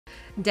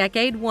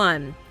Decade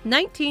 1,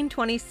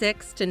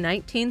 1926 to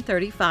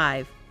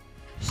 1935.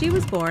 She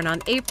was born on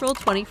April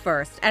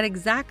 21st at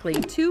exactly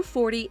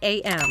 2:40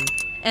 a.m.,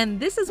 and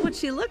this is what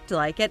she looked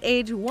like at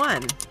age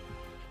 1.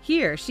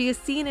 Here, she is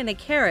seen in a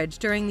carriage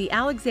during the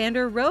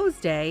Alexander Rose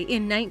Day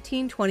in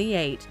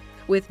 1928,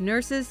 with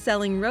nurses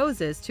selling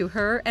roses to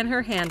her and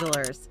her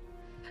handlers.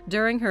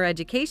 During her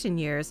education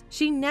years,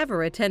 she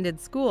never attended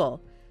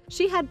school.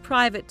 She had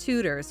private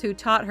tutors who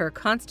taught her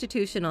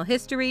constitutional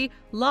history,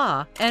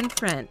 law, and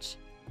French.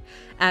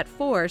 At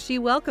 4, she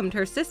welcomed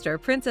her sister,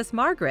 Princess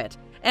Margaret,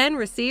 and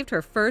received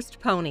her first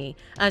pony,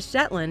 a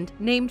Shetland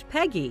named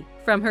Peggy,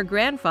 from her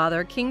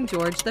grandfather, King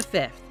George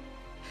V.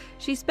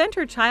 She spent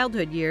her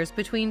childhood years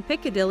between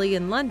Piccadilly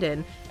in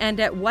London and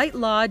at White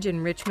Lodge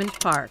in Richmond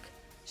Park.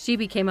 She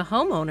became a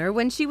homeowner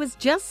when she was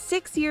just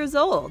 6 years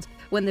old,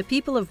 when the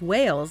people of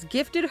Wales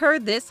gifted her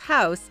this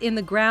house in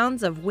the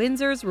grounds of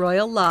Windsor's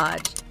Royal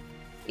Lodge.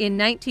 In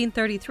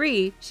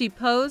 1933, she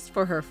posed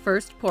for her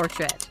first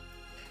portrait.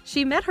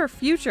 She met her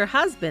future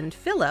husband,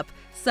 Philip,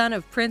 son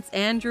of Prince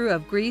Andrew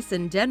of Greece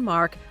and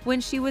Denmark,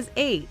 when she was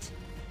 8.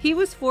 He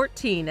was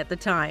 14 at the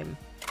time.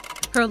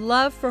 Her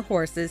love for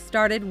horses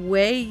started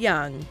way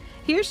young.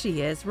 Here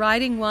she is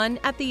riding one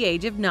at the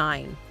age of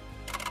 9.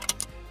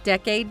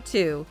 Decade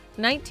 2,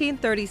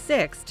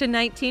 1936 to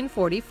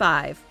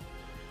 1945.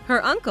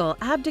 Her uncle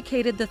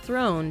abdicated the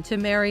throne to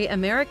marry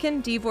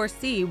American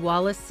divorcee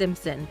Wallis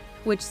Simpson,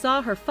 which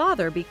saw her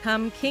father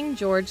become King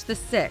George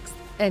VI,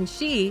 and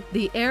she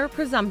the heir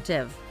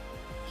presumptive.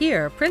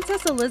 Here,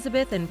 Princess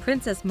Elizabeth and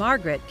Princess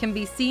Margaret can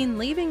be seen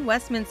leaving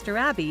Westminster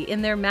Abbey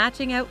in their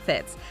matching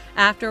outfits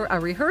after a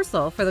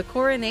rehearsal for the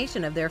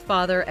coronation of their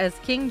father as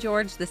King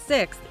George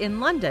VI in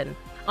London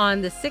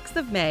on the 6th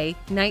of May,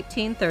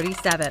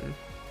 1937.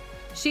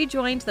 She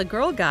joined the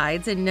Girl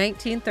Guides in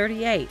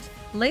 1938,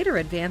 later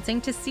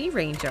advancing to Sea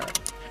Ranger,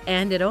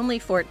 and at only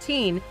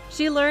 14,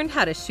 she learned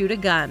how to shoot a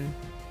gun.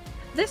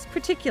 This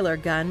particular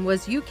gun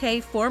was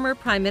UK former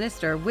Prime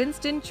Minister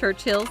Winston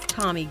Churchill's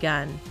Tommy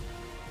gun.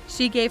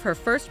 She gave her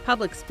first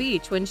public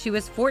speech when she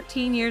was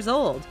 14 years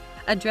old,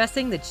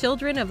 addressing the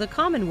children of the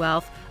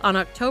Commonwealth on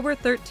October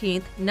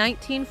 13,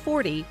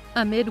 1940,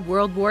 amid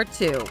World War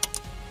II.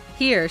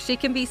 Here, she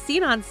can be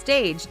seen on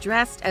stage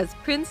dressed as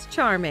Prince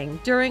Charming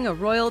during a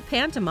royal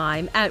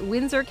pantomime at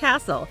Windsor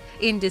Castle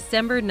in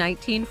December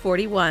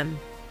 1941.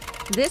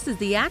 This is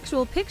the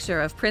actual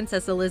picture of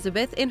Princess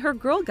Elizabeth in her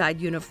Girl Guide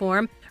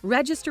uniform,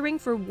 registering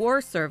for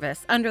war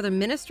service under the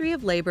Ministry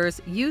of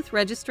Labor's Youth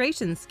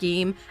Registration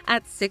Scheme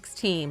at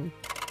 16.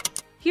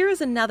 Here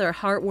is another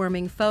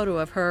heartwarming photo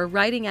of her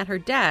writing at her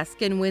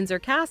desk in Windsor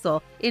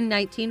Castle in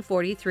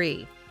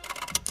 1943.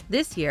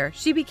 This year,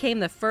 she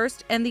became the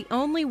first and the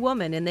only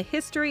woman in the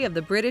history of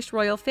the British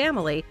royal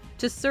family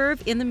to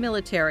serve in the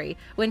military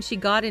when she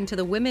got into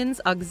the Women's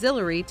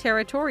Auxiliary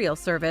Territorial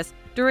Service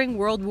during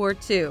World War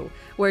II,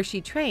 where she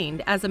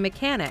trained as a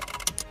mechanic.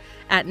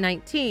 At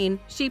 19,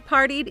 she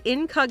partied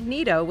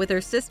incognito with her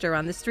sister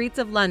on the streets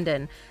of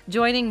London,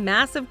 joining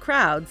massive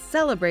crowds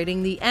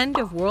celebrating the end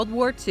of World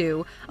War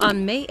II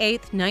on May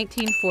 8,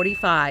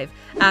 1945,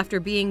 after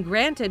being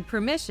granted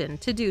permission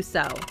to do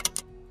so.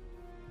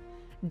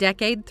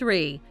 Decade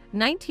 3,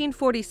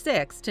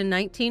 1946 to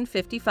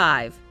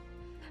 1955.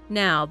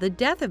 Now, the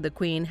death of the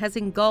Queen has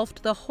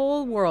engulfed the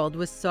whole world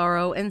with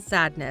sorrow and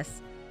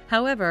sadness.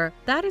 However,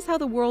 that is how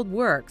the world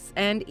works,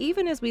 and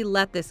even as we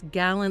let this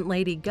gallant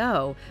lady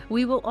go,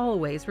 we will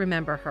always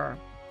remember her.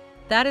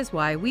 That is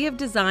why we have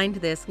designed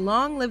this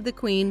Long Live the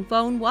Queen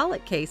phone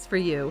wallet case for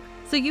you,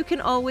 so you can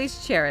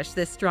always cherish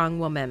this strong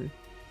woman.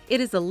 It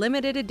is a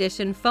limited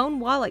edition phone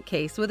wallet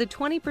case with a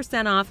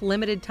 20% off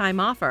limited time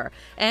offer,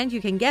 and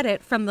you can get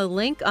it from the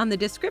link on the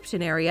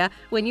description area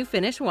when you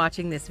finish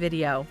watching this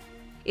video.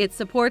 It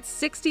supports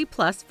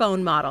 60+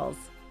 phone models.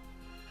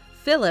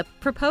 Philip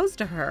proposed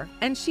to her,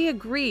 and she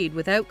agreed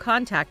without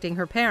contacting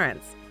her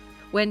parents.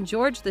 When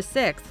George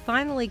VI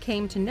finally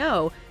came to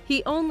know,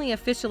 he only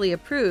officially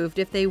approved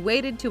if they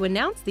waited to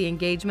announce the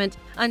engagement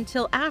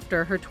until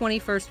after her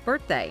 21st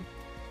birthday.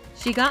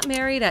 She got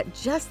married at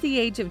just the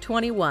age of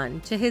 21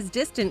 to his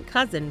distant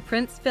cousin,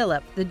 Prince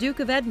Philip, the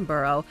Duke of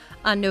Edinburgh,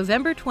 on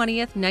November 20,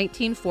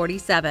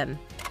 1947.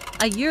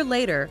 A year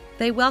later,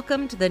 they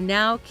welcomed the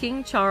now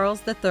King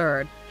Charles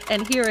III,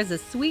 and here is a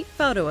sweet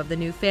photo of the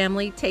new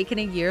family taken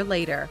a year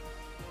later.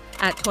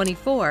 At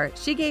 24,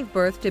 she gave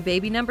birth to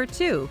baby number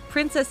 2,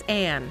 Princess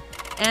Anne,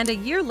 and a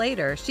year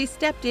later, she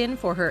stepped in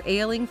for her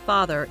ailing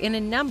father in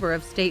a number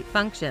of state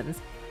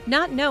functions,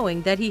 not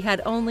knowing that he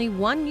had only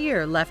 1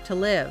 year left to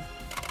live.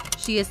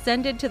 She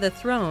ascended to the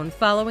throne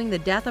following the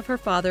death of her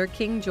father,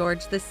 King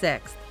George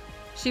VI.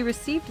 She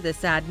received the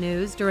sad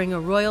news during a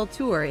royal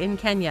tour in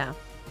Kenya.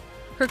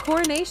 Her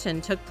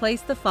coronation took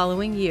place the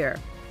following year.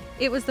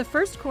 It was the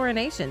first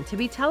coronation to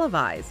be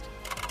televised.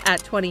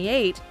 At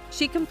 28,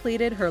 she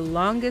completed her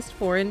longest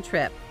foreign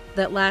trip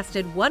that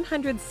lasted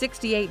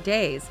 168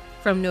 days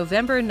from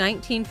November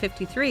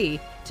 1953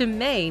 to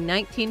May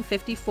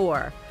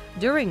 1954,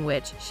 during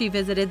which she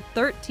visited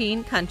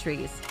 13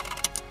 countries.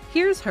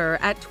 Here's her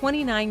at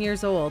 29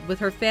 years old with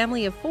her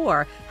family of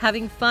 4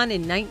 having fun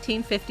in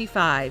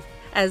 1955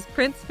 as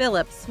Prince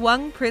Philip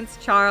swung Prince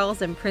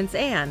Charles and Prince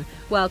Anne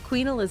while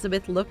Queen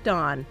Elizabeth looked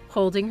on,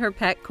 holding her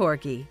pet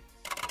corgi.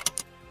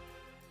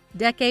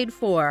 Decade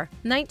 4,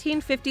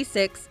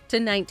 1956 to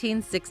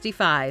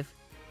 1965.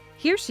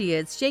 Here she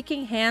is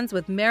shaking hands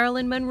with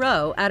Marilyn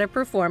Monroe at a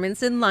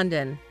performance in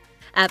London.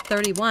 At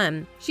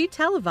 31, she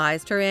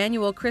televised her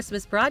annual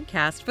Christmas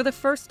broadcast for the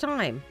first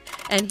time.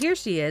 And here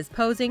she is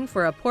posing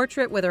for a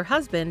portrait with her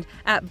husband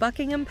at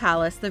Buckingham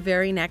Palace the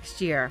very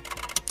next year.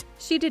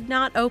 She did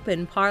not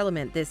open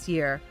Parliament this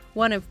year,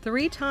 one of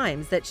 3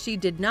 times that she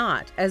did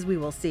not, as we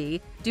will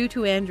see, due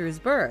to Andrew's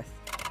birth.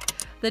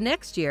 The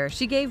next year,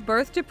 she gave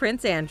birth to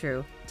Prince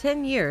Andrew,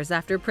 10 years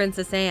after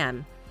Princess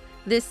Anne.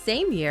 This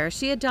same year,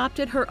 she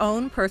adopted her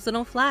own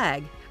personal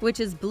flag,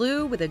 which is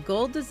blue with a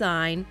gold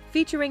design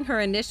featuring her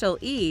initial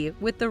E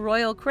with the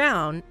royal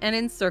crown and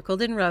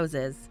encircled in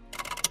roses.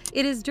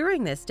 It is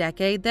during this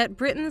decade that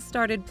Britain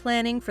started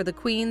planning for the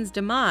Queen's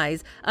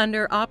demise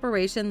under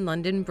Operation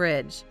London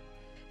Bridge.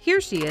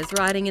 Here she is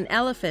riding an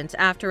elephant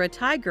after a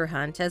tiger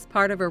hunt as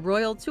part of a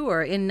royal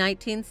tour in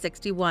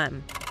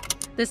 1961.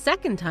 The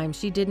second time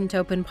she didn't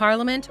open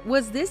Parliament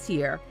was this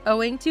year,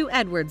 owing to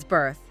Edward's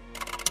birth.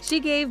 She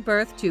gave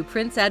birth to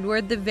Prince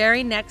Edward the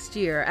very next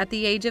year at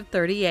the age of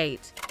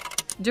 38.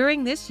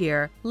 During this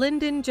year,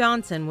 Lyndon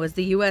Johnson was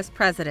the U.S.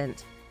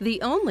 president, the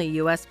only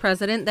U.S.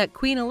 president that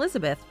Queen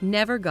Elizabeth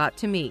never got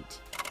to meet.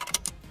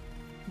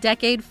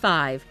 Decade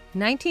 5,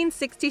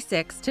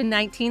 1966 to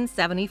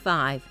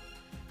 1975.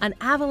 An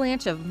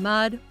avalanche of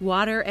mud,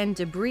 water, and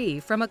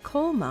debris from a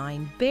coal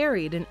mine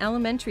buried an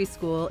elementary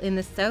school in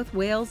the South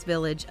Wales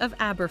village of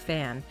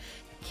Aberfan,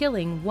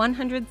 killing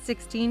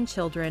 116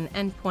 children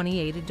and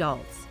 28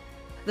 adults.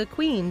 The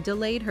Queen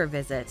delayed her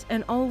visit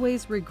and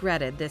always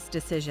regretted this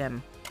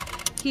decision.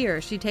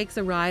 Here, she takes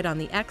a ride on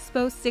the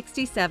Expo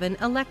 67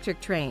 electric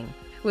train,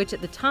 which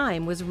at the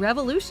time was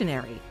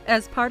revolutionary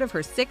as part of her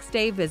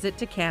 6-day visit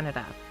to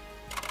Canada.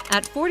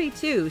 At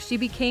 42, she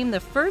became the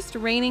first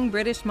reigning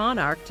British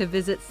monarch to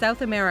visit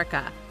South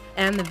America,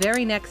 and the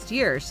very next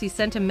year, she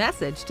sent a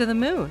message to the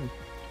moon.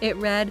 It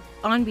read,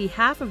 "On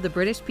behalf of the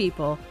British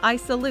people, I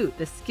salute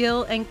the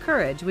skill and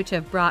courage which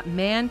have brought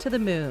man to the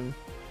moon."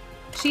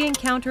 She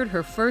encountered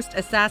her first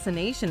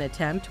assassination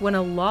attempt when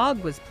a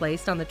log was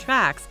placed on the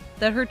tracks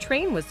that her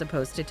train was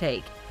supposed to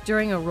take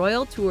during a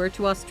royal tour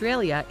to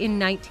Australia in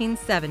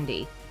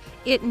 1970.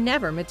 It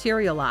never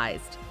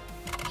materialized.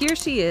 Here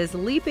she is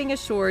leaping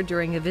ashore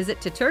during a visit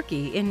to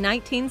Turkey in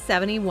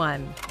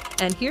 1971.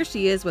 And here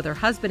she is with her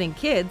husband and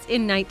kids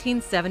in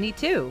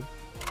 1972.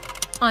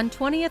 On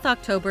 20th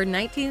October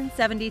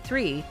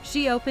 1973,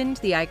 she opened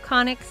the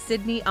iconic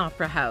Sydney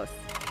Opera House.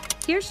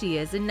 Here she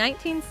is in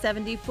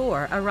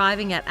 1974,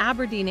 arriving at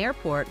Aberdeen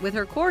Airport with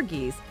her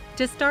corgis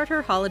to start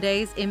her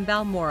holidays in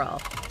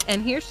Balmoral.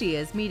 And here she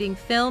is meeting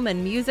film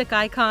and music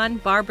icon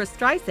Barbra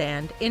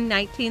Streisand in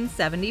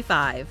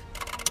 1975.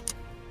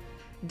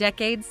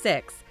 Decade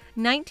 6,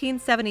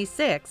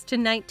 1976 to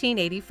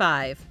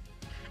 1985.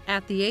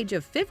 At the age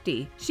of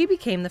 50, she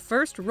became the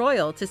first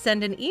royal to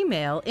send an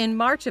email in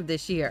March of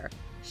this year.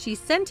 She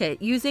sent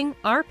it using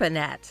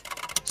ARPANET.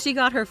 She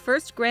got her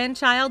first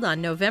grandchild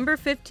on November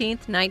 15,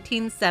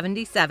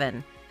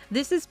 1977.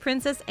 This is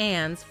Princess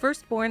Anne's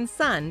firstborn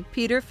son,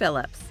 Peter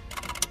Phillips.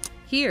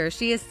 Here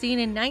she is seen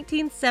in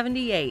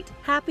 1978,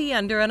 happy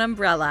under an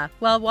umbrella,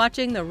 while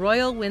watching the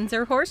Royal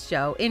Windsor Horse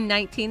Show in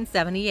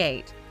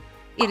 1978.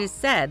 It is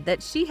said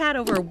that she had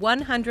over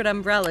 100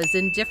 umbrellas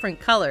in different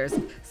colors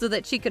so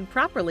that she could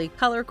properly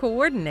color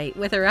coordinate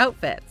with her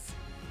outfits.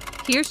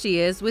 Here she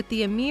is with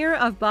the Emir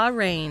of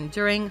Bahrain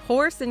during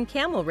horse and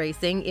camel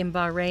racing in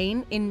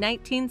Bahrain in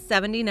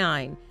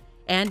 1979.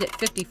 And at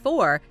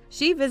 54,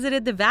 she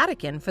visited the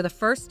Vatican for the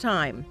first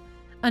time.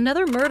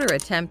 Another murder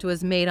attempt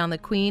was made on the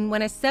Queen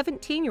when a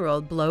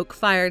 17-year-old bloke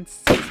fired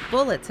 6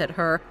 bullets at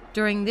her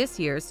during this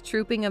year's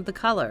Trooping of the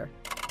Colour.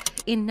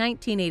 In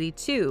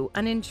 1982,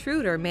 an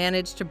intruder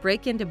managed to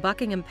break into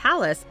Buckingham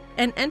Palace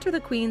and enter the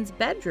Queen's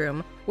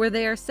bedroom, where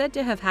they are said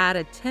to have had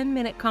a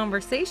 10-minute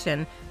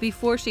conversation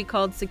before she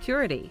called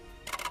security.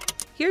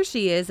 Here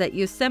she is at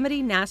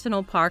Yosemite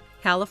National Park,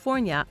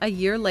 California, a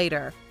year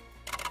later.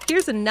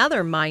 Here's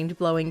another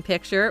mind-blowing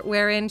picture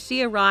wherein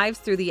she arrives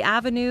through the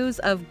avenues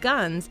of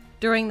guns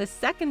during the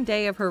second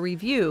day of her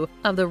review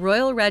of the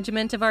Royal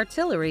Regiment of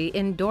Artillery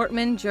in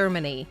Dortmund,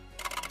 Germany.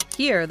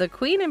 Here, the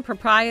Queen and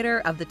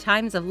proprietor of the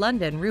Times of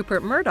London,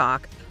 Rupert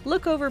Murdoch,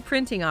 look over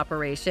printing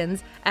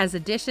operations as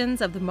editions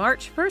of the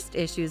March 1st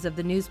issues of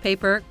the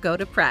newspaper go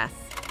to press.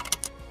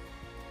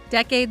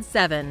 Decade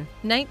 7,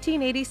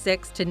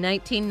 1986 to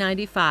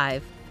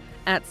 1995.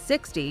 At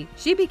 60,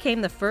 she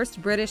became the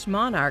first British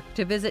monarch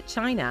to visit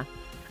China.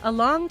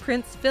 Along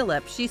Prince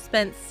Philip, she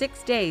spent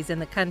 6 days in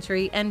the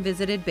country and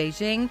visited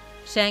Beijing,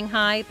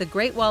 Shanghai, the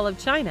Great Wall of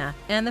China,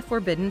 and the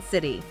Forbidden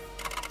City.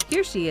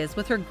 Here she is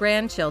with her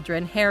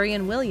grandchildren, Harry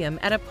and William,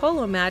 at a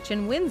polo match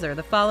in Windsor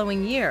the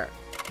following year.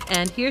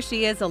 And here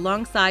she is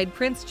alongside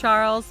Prince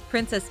Charles,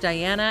 Princess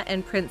Diana,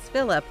 and Prince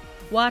Philip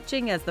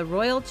watching as the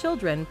royal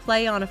children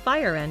play on a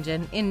fire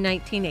engine in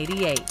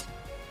 1988.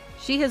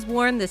 She has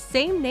worn the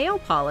same nail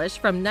polish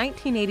from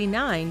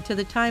 1989 to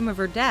the time of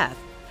her death,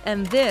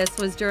 and this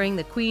was during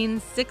the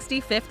Queen's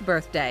 65th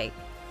birthday.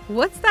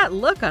 What's that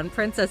look on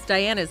Princess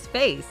Diana's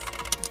face?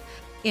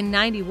 In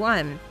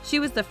 '91, she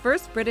was the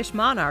first British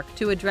monarch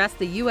to address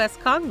the U.S.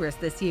 Congress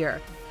this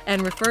year,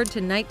 and referred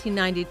to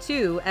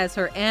 1992 as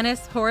her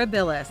annus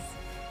horribilis.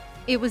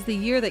 It was the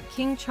year that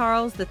King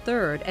Charles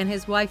III and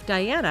his wife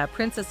Diana,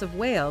 Princess of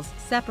Wales,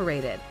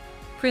 separated.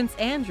 Prince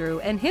Andrew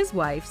and his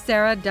wife,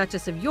 Sarah,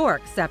 Duchess of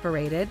York,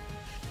 separated.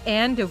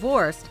 Anne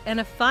divorced, and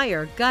a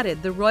fire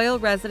gutted the royal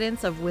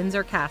residence of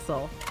Windsor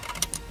Castle.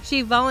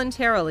 She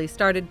voluntarily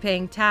started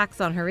paying tax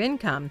on her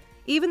income,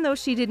 even though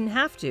she didn't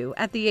have to,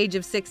 at the age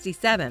of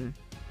 67.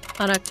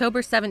 On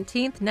October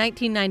 17,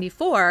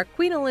 1994,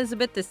 Queen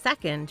Elizabeth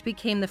II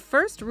became the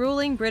first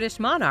ruling British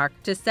monarch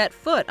to set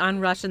foot on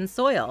Russian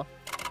soil.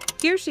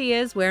 Here she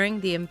is wearing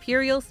the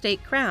imperial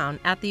state crown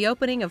at the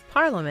opening of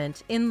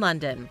Parliament in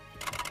London.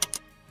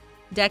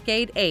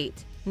 Decade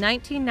 8,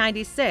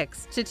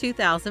 1996 to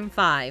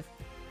 2005.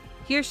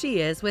 Here she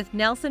is with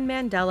Nelson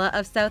Mandela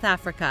of South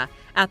Africa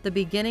at the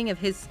beginning of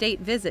his state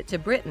visit to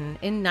Britain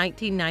in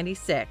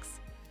 1996.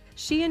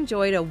 She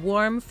enjoyed a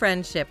warm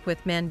friendship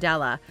with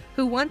Mandela,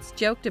 who once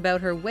joked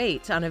about her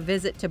weight on a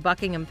visit to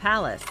Buckingham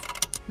Palace.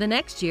 The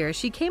next year,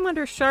 she came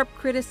under sharp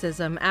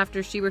criticism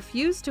after she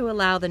refused to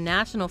allow the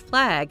national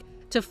flag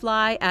to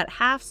fly at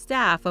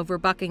half-staff over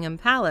Buckingham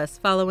Palace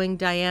following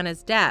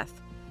Diana's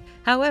death.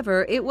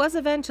 However, it was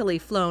eventually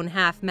flown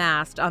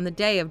half-mast on the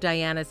day of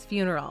Diana's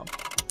funeral.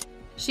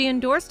 She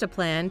endorsed a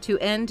plan to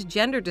end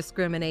gender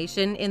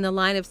discrimination in the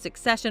line of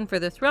succession for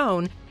the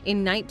throne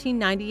in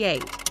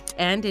 1998,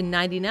 and in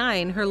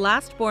 '99, her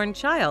last-born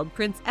child,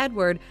 Prince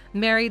Edward,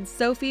 married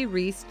Sophie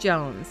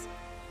Rhys-Jones.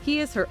 He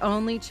is her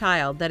only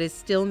child that is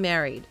still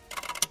married.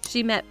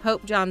 She met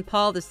Pope John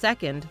Paul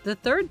II the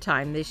third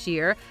time this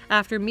year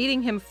after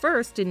meeting him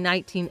first in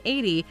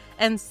 1980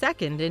 and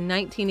second in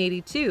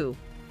 1982.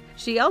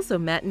 She also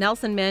met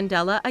Nelson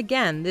Mandela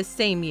again this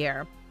same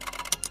year.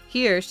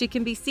 Here, she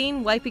can be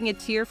seen wiping a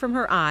tear from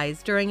her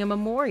eyes during a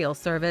memorial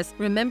service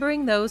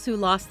remembering those who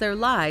lost their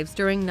lives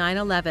during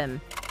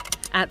 9/11.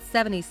 At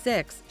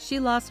 76, she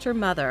lost her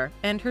mother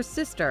and her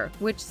sister,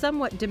 which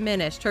somewhat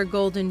diminished her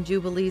Golden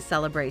Jubilee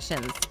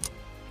celebrations.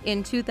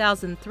 In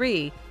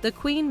 2003, the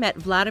Queen met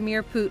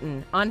Vladimir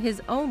Putin on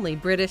his only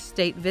British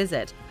state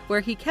visit, where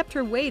he kept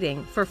her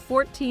waiting for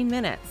 14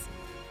 minutes.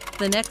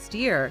 The next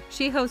year,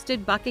 she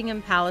hosted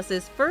Buckingham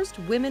Palace's first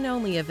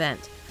women-only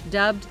event,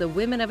 dubbed the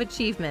Women of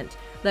Achievement,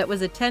 that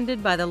was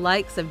attended by the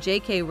likes of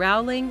J.K.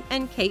 Rowling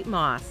and Kate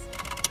Moss.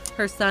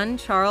 Her son,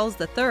 Charles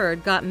III,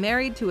 got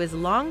married to his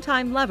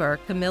longtime lover,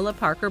 Camilla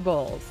Parker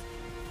Bowles.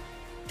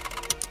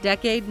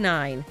 Decade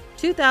 9,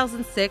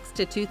 2006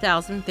 to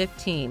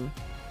 2015.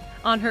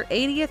 On her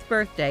 80th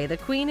birthday, the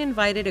Queen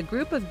invited a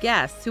group of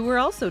guests who were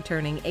also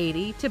turning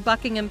 80 to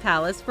Buckingham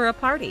Palace for a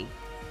party.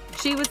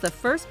 She was the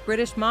first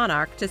British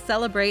monarch to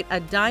celebrate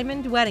a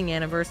diamond wedding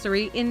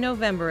anniversary in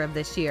November of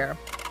this year.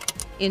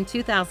 In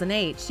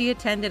 2008, she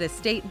attended a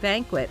state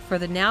banquet for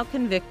the now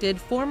convicted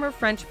former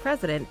French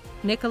president,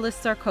 Nicolas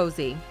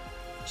Sarkozy.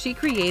 She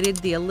created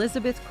the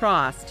Elizabeth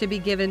Cross to be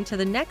given to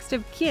the next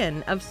of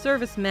kin of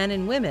servicemen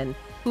and women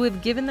who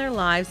have given their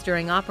lives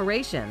during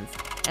operations,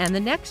 and the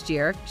next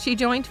year, she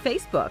joined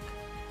Facebook.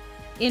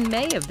 In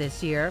May of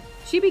this year,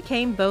 she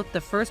became both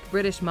the first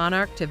British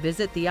monarch to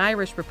visit the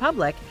Irish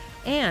Republic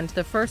and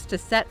the first to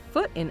set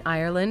foot in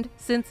Ireland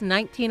since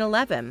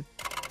 1911.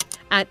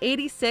 At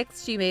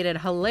 86, she made a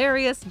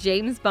hilarious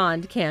James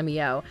Bond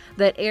cameo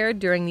that aired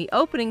during the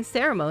opening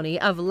ceremony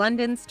of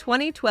London's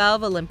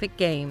 2012 Olympic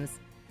Games.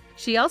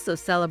 She also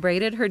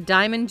celebrated her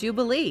Diamond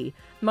Jubilee,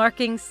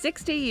 marking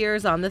 60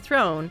 years on the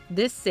throne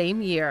this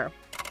same year.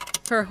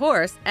 Her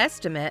horse,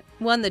 Estimate,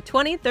 won the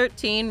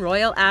 2013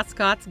 Royal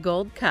Ascot's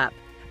Gold Cup,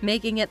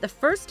 making it the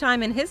first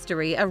time in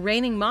history a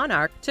reigning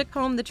monarch took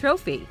home the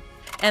trophy.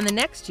 And the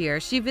next year,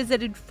 she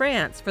visited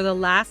France for the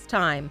last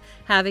time,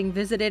 having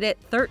visited it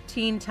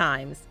 13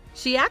 times.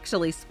 She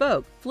actually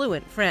spoke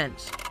fluent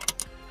French.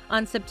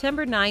 On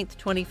September 9,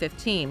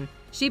 2015,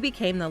 she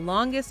became the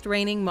longest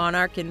reigning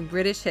monarch in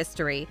British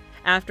history,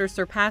 after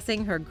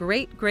surpassing her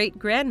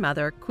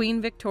great-great-grandmother,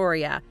 Queen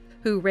Victoria,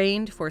 who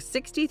reigned for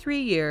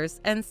 63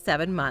 years and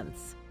 7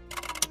 months.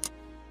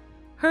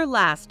 Her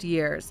last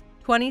years,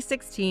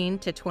 2016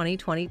 to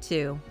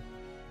 2022.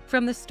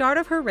 From the start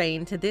of her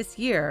reign to this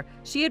year,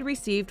 she had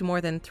received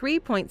more than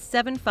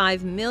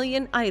 3.75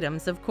 million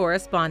items of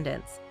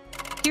correspondence.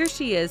 Here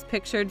she is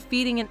pictured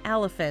feeding an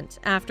elephant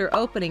after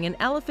opening an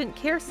elephant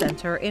care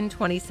center in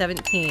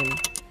 2017.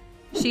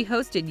 She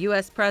hosted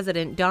U.S.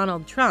 President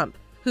Donald Trump,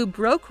 who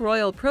broke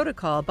royal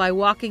protocol by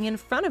walking in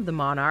front of the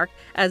monarch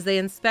as they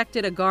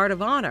inspected a guard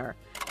of honor,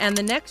 and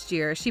the next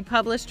year she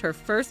published her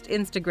first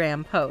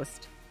Instagram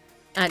post.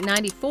 At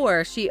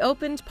 94, she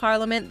opened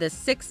Parliament the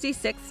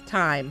 66th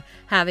time,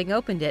 having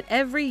opened it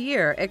every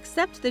year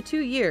except the 2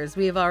 years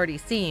we have already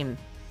seen.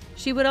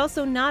 She would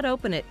also not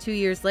open it 2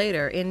 years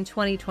later in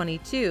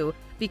 2022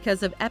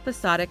 because of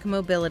episodic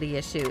mobility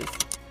issues.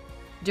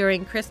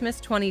 During Christmas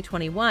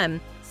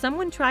 2021,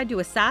 someone tried to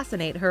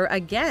assassinate her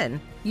again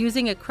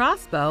using a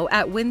crossbow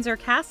at Windsor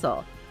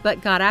Castle,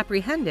 but got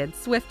apprehended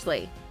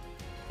swiftly.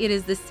 It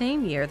is the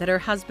same year that her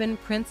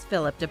husband, Prince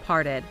Philip,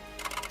 departed.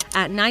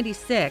 At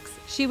 96,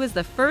 she was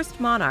the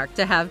first monarch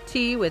to have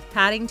tea with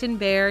Paddington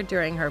Bear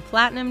during her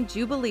Platinum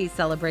Jubilee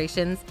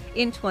celebrations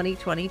in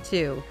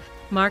 2022,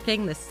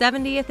 marking the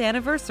 70th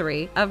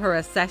anniversary of her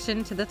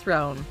accession to the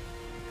throne.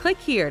 Click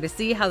here to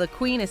see how the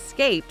Queen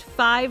escaped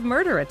 5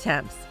 murder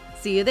attempts.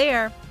 See you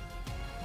there!